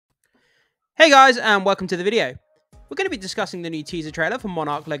Hey guys, and welcome to the video. We're going to be discussing the new teaser trailer for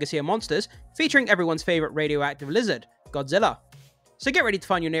Monarch Legacy of Monsters, featuring everyone's favourite radioactive lizard, Godzilla. So get ready to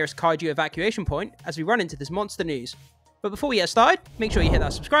find your nearest kaiju evacuation point as we run into this monster news. But before we get started, make sure you hit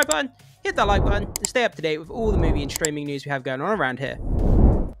that subscribe button, hit that like button, and stay up to date with all the movie and streaming news we have going on around here.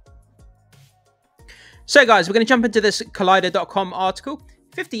 So guys, we're going to jump into this Collider.com article.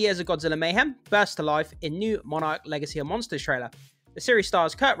 50 years of Godzilla mayhem burst to life in new Monarch Legacy of Monsters trailer. The series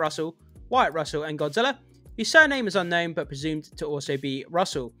stars Kurt Russell, Wyatt Russell and Godzilla, whose surname is unknown but presumed to also be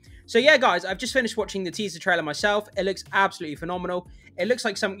Russell. So yeah guys, I've just finished watching the teaser trailer myself. It looks absolutely phenomenal. It looks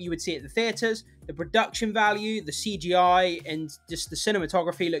like something you would see at the theatres. The production value, the CGI, and just the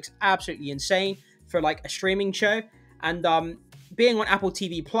cinematography looks absolutely insane for like a streaming show. And being on Apple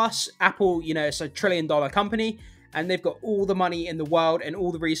TV Plus, Apple, you know, it's a $1 trillion company, and they've got all the money in the world and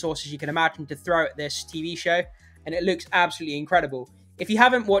all the resources you can imagine to throw at this TV show, and it looks absolutely incredible. If you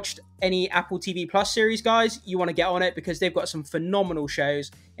haven't watched any Apple TV Plus series, guys, you want to get on it because they've got some phenomenal shows,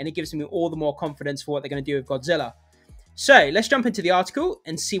 and it gives me all the more confidence for what they're going to do with Godzilla. So let's jump into the article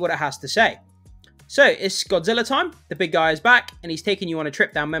and see what it has to say. So it's Godzilla time. The big guy is back, and he's taking you on a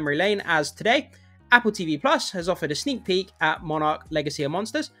trip down memory lane as today, Apple TV Plus has offered a sneak peek at Monarch Legacy of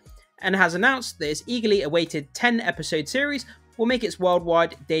Monsters and has announced that its eagerly awaited 10-episode series will make its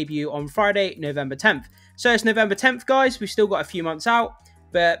worldwide debut on Friday, November 10th. So it's November 10th, guys. We've still got a few months out,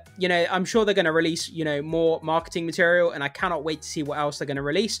 but, you know, I'm sure they're going to release, you know, more marketing material, and I cannot wait to see what else they're going to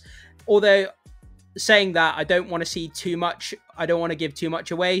release. Although, saying that, I don't want to see too much. I don't want to give too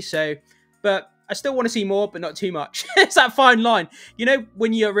much away, so, but I still want to see more, but not too much. It's that fine line. You know,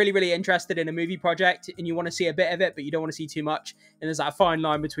 when you're really, really interested in a movie project and you want to see a bit of it, but you don't want to see too much, and there's that fine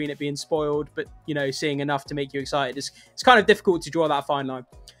line between it being spoiled, but, you know, seeing enough to make you excited. It's kind of difficult to draw that fine line.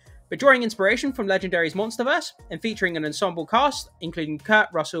 But drawing inspiration from Legendary's Monsterverse and featuring an ensemble cast, including Kurt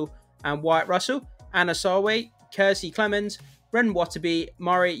Russell and Wyatt Russell, Anna Sarway, Kiersey Clemens, Ren Watabe,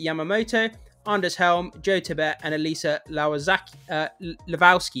 Mari Yamamoto, Anders Helm, Joe Tibet, and Elisa Lazowski.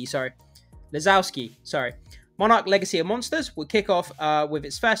 Monarch Legacy of Monsters will kick off with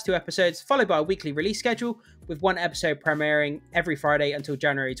its first 2 episodes, followed by a weekly release schedule, with 1 episode premiering every Friday until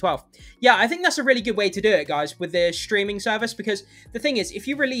January 12th. Yeah, I think that's a really good way to do it, guys, with the streaming service, because the thing is, if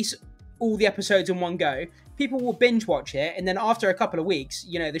you release all the episodes in one go, people will binge watch it, and then after a couple of weeks,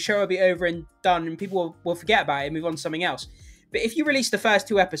 you know, the show will be over and done, and people will forget about it and move on to something else. But if you release the first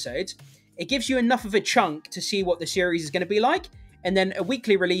 2 episodes, it gives you enough of a chunk to see what the series is going to be like. And then a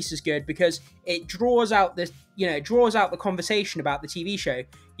weekly release is good because it draws out the conversation about the TV show.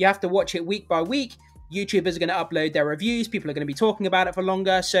 You have to watch it week by week. YouTubers are going to upload their reviews. People are going to be talking about it for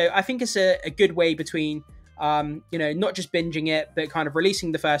longer. So I think it's a good way between, you know, not just binging it, but kind of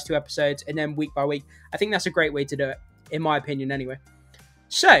releasing the first 2 episodes and then week by week. I think that's a great way to do it, in my opinion anyway.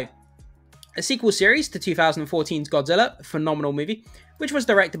 So, a sequel series to 2014's Godzilla, a phenomenal movie, which was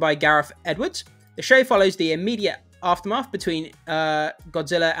directed by Gareth Edwards. The show follows the immediate aftermath between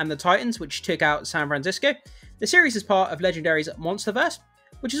Godzilla and the Titans, which took out San Francisco. The series is part of Legendary's Monsterverse,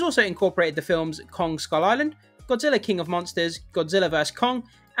 which has also incorporated the films Kong Skull Island, Godzilla King of Monsters, Godzilla vs. Kong,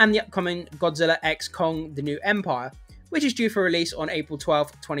 and the upcoming Godzilla x Kong The New Empire, which is due for release on April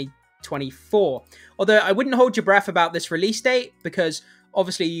 12th, 2024. Although I wouldn't hold your breath about this release date, because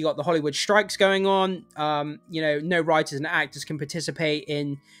obviously you got the Hollywood strikes going on. You know, no writers and actors can participate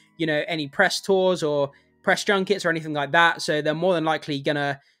in, you know, any press tours or press junkets or anything like that, so they're more than likely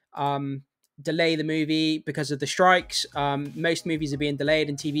gonna delay the movie because of the strikes. Most movies are being delayed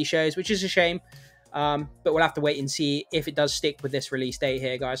in TV shows, which is a shame, but we'll have to wait and see if it does stick with this release date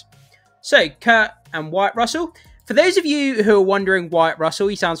here, guys. So, Kurt and Wyatt Russell. For those of you who are wondering, Wyatt Russell,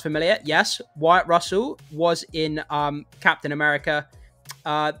 he sounds familiar. Yes, Wyatt Russell was in Captain America,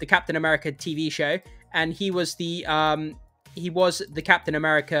 the Captain America TV show, and he was the Captain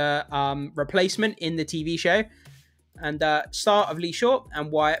America replacement in the TV show, and star of Lee Shaw, and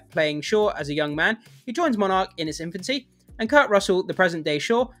Wyatt playing Shaw as a young man who joins Monarch in its infancy, and Kurt Russell, the present-day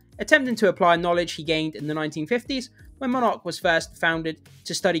Shaw, attempting to apply knowledge he gained in the 1950s when Monarch was first founded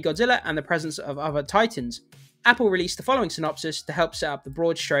to study Godzilla and the presence of other titans. Apple released the following synopsis to help set up the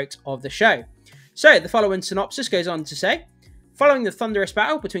broad strokes of the show. So, the following synopsis goes on to say, following the thunderous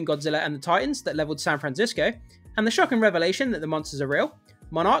battle between Godzilla and the Titans that leveled San Francisco, and the shocking revelation that the monsters are real,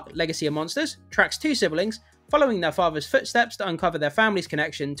 Monarch Legacy of Monsters tracks 2 siblings following their father's footsteps to uncover their family's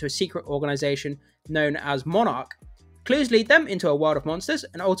connection to a secret organization known as Monarch. Clues lead them into a world of monsters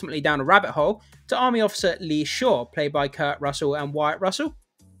and ultimately down a rabbit hole to Army Officer Lee Shaw, played by Kurt Russell and Wyatt Russell,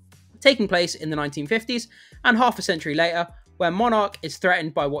 taking place in the 1950s and half a century later, where Monarch is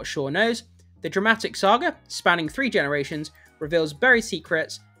threatened by what Shaw knows. The dramatic saga, spanning 3 generations, reveals buried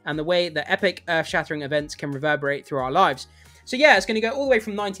secrets and the way that epic, earth-shattering events can reverberate through our lives. So yeah, it's going to go all the way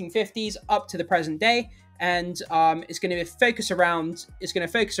from 1950s up to the present day, and it's going to focus around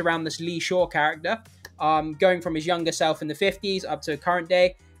this Lee Shaw character, going from his younger self in the 50s up to current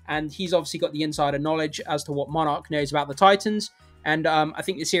day, and he's obviously got the insider knowledge as to what Monarch knows about the Titans, and I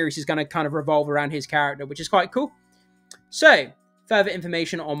think the series is going to kind of revolve around his character, which is quite cool. So, further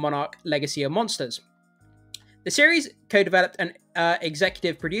information on Monarch Legacy of Monsters. The series, co-developed and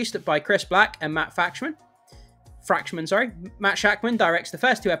executive produced by Chris Black and Matt Frackman. Matt Shackman directs the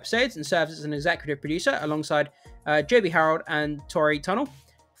first 2 episodes and serves as an executive producer alongside Joby Harold and Tori Tunnell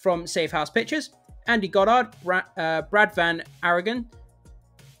from Safe House Pictures. Andy Goddard, Brad Van Aragon,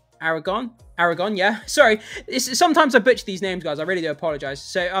 yeah. Sorry, sometimes I butcher these names, guys. I really do apologize.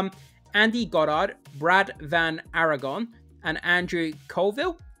 So, Andy Goddard, Brad Van Aragon, and Andrew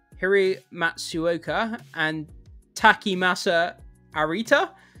Colville, Hiru Matsuoka, and Takimasa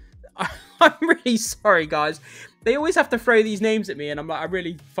Arita. I'm really sorry, guys. They always have to throw these names at me, and I'm like, I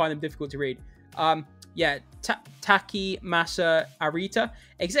really find them difficult to read. Yeah, Takimasa Arita,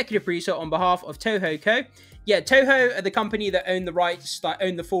 executive producer on behalf of Toho Co. Yeah, Toho are the company that own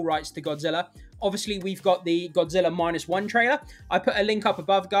the full rights to Godzilla. Obviously, we've got the Godzilla -1 trailer. I put a link up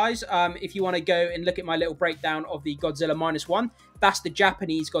above, guys. If you want to go and look at my little breakdown of the Godzilla -1, that's the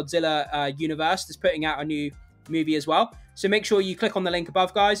Japanese Godzilla universe that's putting out a new movie as well. So make sure you click on the link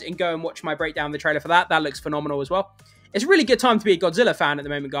above, guys, and go and watch my breakdown of the trailer for that. That looks phenomenal as well. It's a really good time to be a Godzilla fan at the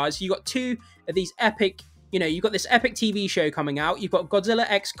moment, guys. You got 2 of these epic, you've got this epic TV show coming out. You've got Godzilla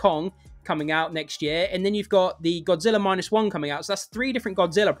X Kong coming out next year, and then you've got the Godzilla -1 coming out. So that's 3 different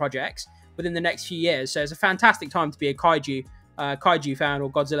Godzilla projects within the next few years. So it's a fantastic time to be a kaiju fan or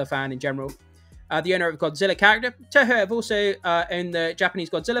Godzilla fan in general. The owner of Godzilla character, Toho have also owned the Japanese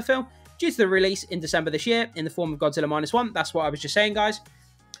Godzilla film due to the release in December this year in the form of Godzilla -1. That's what I was just saying, guys.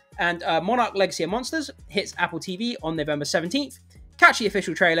 And Monarch Legacy of Monsters hits Apple TV on November 17th. Catch the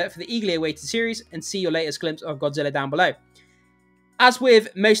official trailer for the eagerly awaited series and see your latest glimpse of Godzilla down below. As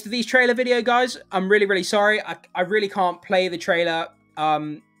with most of these trailer video, guys, I'm really, really sorry. I really can't play the trailer.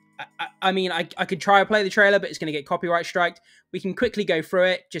 I mean, I could try to play the trailer, but it's going to get copyright striked. We can quickly go through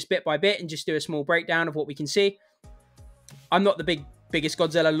it just bit by bit and just do a small breakdown of what we can see. I'm not the biggest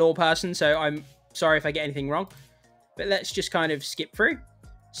Godzilla lore person, so I'm sorry if I get anything wrong. But let's just kind of skip through.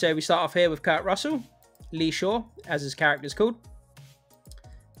 So we start off here with Kurt Russell, Lee Shaw, as his character's called.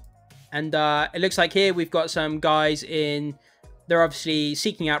 And it looks like here we've got some guys they're obviously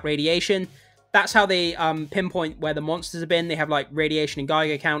seeking out radiation. That's how they pinpoint where the monsters have been. They have like radiation and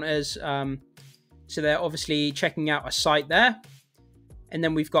Geiger counters. So they're obviously checking out a site there. And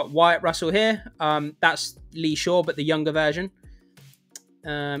then we've got Wyatt Russell here. That's Lee Shaw, but the younger version.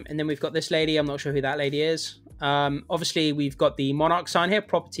 And then we've got this lady. I'm not sure who that lady is. Obviously, we've got the Monarch sign here,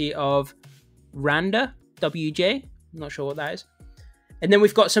 property of Randa, WJ. I'm not sure what that is. And then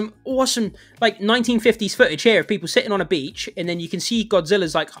we've got some awesome, like, 1950s footage here of people sitting on a beach. And then you can see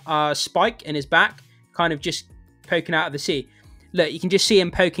Godzilla's, like, spike in his back, kind of just poking out of the sea. Look, you can just see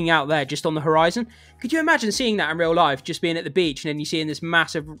him poking out there, just on the horizon. Could you imagine seeing that in real life, just being at the beach, and then you seeing this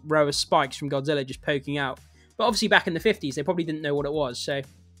massive row of spikes from Godzilla just poking out? But obviously back in the 50s, they probably didn't know what it was, so...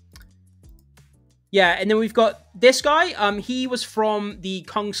 Yeah, and then we've got this guy. He was from the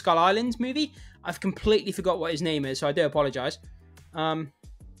Kong Skull Island movie. I've completely forgot what his name is, so I do apologise.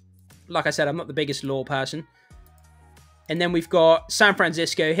 Like I said, I'm not the biggest lore person. And then we've got San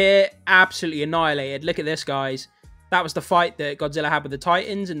Francisco here. Absolutely annihilated. Look at this, guys. That was the fight that Godzilla had with the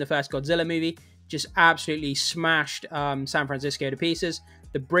Titans in the first Godzilla movie. Just absolutely smashed San Francisco to pieces.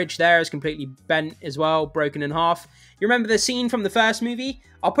 The bridge there is completely bent as well, broken in half. You remember the scene from the first movie?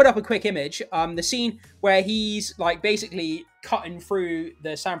 I'll put up a quick image. The scene where he's like basically cutting through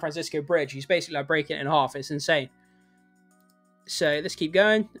the San Francisco bridge. He's basically like breaking it in half. It's insane. So let's keep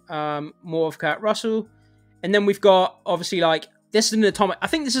going. More of Kurt Russell. And then we've got obviously like, this is an atomic, I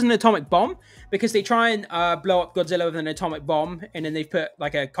think this is an atomic bomb because they try and blow up Godzilla with an atomic bomb. And then they've put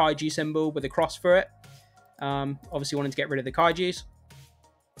like a kaiju symbol with a cross for it. Obviously wanting to get rid of the kaijus.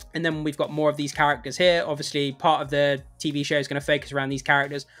 And then we've got more of these characters here. Obviously, part of the TV show is going to focus around these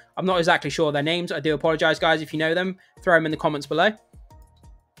characters. I'm not exactly sure their names. I do apologize, guys, if you know them. Throw them in the comments below.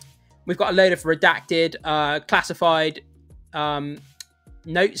 We've got a load of redacted, classified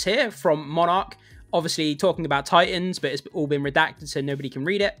notes here from Monarch. Obviously, talking about Titans, but it's all been redacted, so nobody can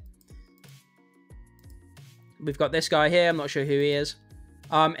read it. We've got this guy here. I'm not sure who he is.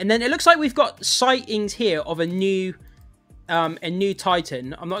 And then it looks like we've got sightings here of a new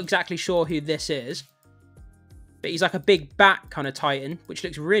Titan. I'm not exactly sure who this is, but he's like a big bat kind of Titan, which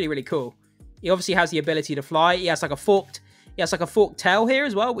looks really, really cool. He obviously has the ability to fly. He has like a forked He has like a forked tail here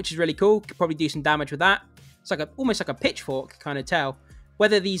as well, which is really cool. Could probably do some damage with that. It's like almost like a pitchfork kind of tail.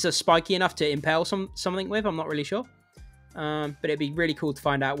 Whether these are spiky enough to impale something with, I'm not really sure. But it'd be really cool to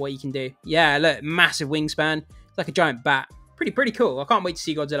find out what he can do. Yeah, look, massive wingspan. It's like a giant bat. Pretty cool. I can't wait to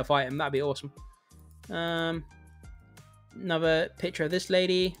see Godzilla fight him. That'd be awesome. Another picture of this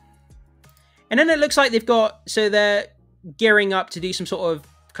lady. And then it looks like they've got... So they're gearing up to do some sort of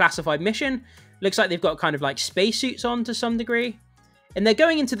classified mission. Looks like they've got kind of like spacesuits on to some degree. And they're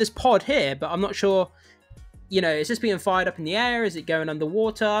going into this pod here, but I'm not sure... You know, is this being fired up in the air? Is it going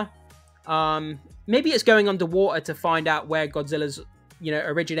underwater? Maybe it's going underwater to find out where Godzilla's, you know,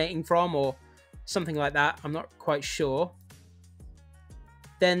 originating from or something like that. I'm not quite sure.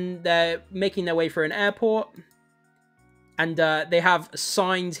 Then they're making their way through an airport. And they have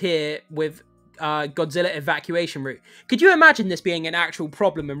signs here with Godzilla evacuation route. Could you imagine this being an actual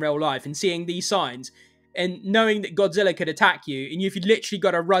problem in real life and seeing these signs? And knowing that Godzilla could attack you, and you've literally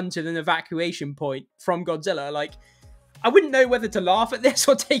got to run to an evacuation point from Godzilla. Like, I wouldn't know whether to laugh at this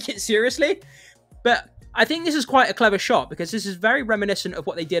or take it seriously. But I think this is quite a clever shot, because this is very reminiscent of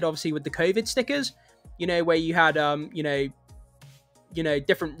what they did, obviously, with the COVID stickers. You know, where you had, you know,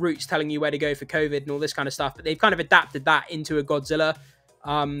 different routes telling you where to go for COVID and all this kind of stuff. But they've kind of adapted that into a Godzilla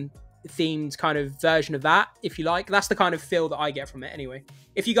themed kind of version of that, if you like. That's the kind of feel that I get from it, anyway.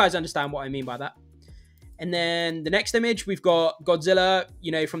 If you guys understand what I mean by that. And then the next image, we've got Godzilla,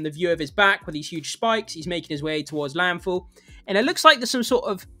 you know, from the view of his back with these huge spikes. He's making his way towards landfall. And it looks like there's some sort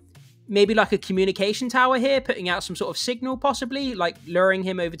of, maybe like a communication tower here, putting out some sort of signal, possibly, like luring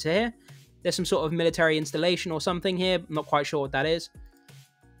him over to here. There's some sort of military installation or something here. I'm not quite sure what that is.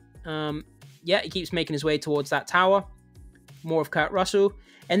 Yeah, he keeps making his way towards that tower. More of Kurt Russell.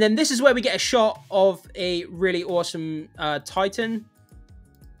 And then this is where we get a shot of a really awesome Titan.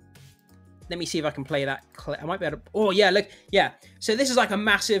 Let me see if I can play that clip. I might be able to... Oh, yeah, look. Yeah. So this is like a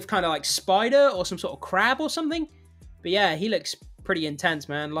massive kind of like spider or some sort of crab or something. But yeah, he looks pretty intense,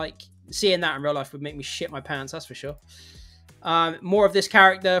 man. Like, seeing that in real life would make me shit my pants, that's for sure. More of this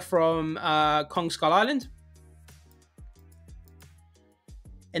character from Kong Skull Island.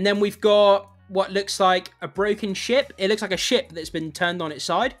 And then we've got what looks like a broken ship. It looks like a ship that's been turned on its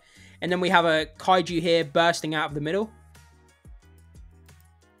side. And then we have a kaiju here bursting out of the middle.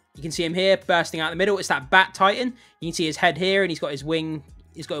 You can see him here bursting out the middle. It's that Bat Titan. You can see his head here, and he's got his wing.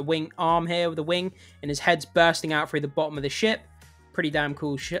 He's got a wing arm here with a wing, and his head's bursting out through the bottom of the ship. Pretty damn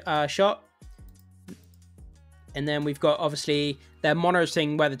cool shot. And then we've got, obviously, they're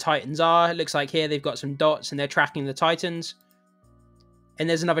monitoring where the Titans are. It looks like here they've got some dots, and they're tracking the Titans. And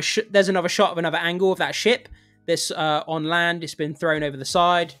there's another shot of another angle of that ship. This on land. It's been thrown over the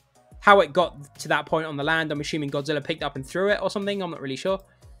side. How it got to that point on the land, I'm assuming Godzilla picked up and threw it or something. I'm not really sure.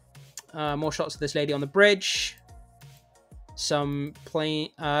 More shots of this lady on the bridge. Some plane...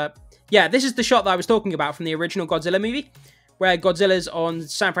 yeah, this is the shot that I was talking about from the original Godzilla movie, where Godzilla's on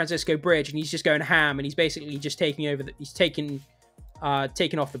San Francisco Bridge, and he's just going ham, and he's basically just taking over... He's taking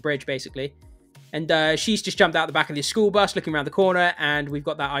off the bridge, basically. And she's just jumped out the back of the school bus, looking around the corner, and we've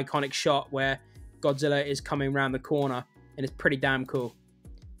got that iconic shot where Godzilla is coming around the corner, and it's pretty damn cool.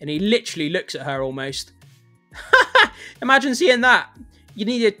 And he literally looks at her almost. Imagine seeing that. You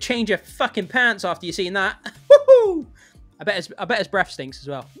need to change your fucking pants after you've seen that. Woohoo! I bet his breath stinks as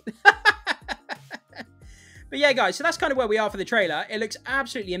well. But yeah, guys, so that's kind of where we are for the trailer. It looks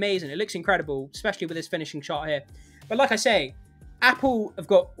absolutely amazing. It looks incredible, especially with this finishing shot here. But like I say, Apple have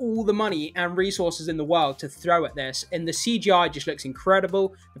got all the money and resources in the world to throw at this, and the CGI just looks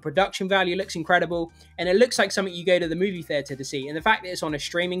incredible. The production value looks incredible, and it looks like something you go to the movie theater to see. And the fact that it's on a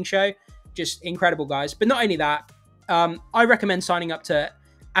streaming show, just incredible, guys. But not only that, I recommend signing up to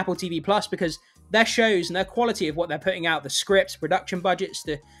Apple TV Plus, because their shows and their quality of what they're putting out, the scripts, production budgets,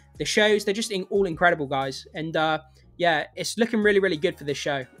 the shows, they're just all incredible, guys. And yeah, it's looking really, really good for this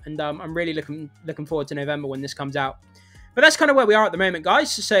show. And I'm really looking forward to November when this comes out. But that's kind of where we are at the moment,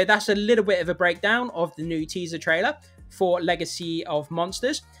 guys. So that's a little bit of a breakdown of the new teaser trailer for Legacy of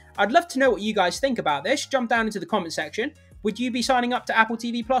Monsters. I'd love to know what you guys think about this. Jump down into the comment section. Would you be signing up to Apple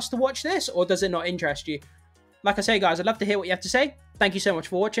TV Plus to watch this, or does it not interest you? Like I say, guys, I'd love to hear what you have to say. Thank you so much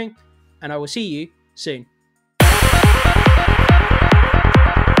for watching, and I will see you soon.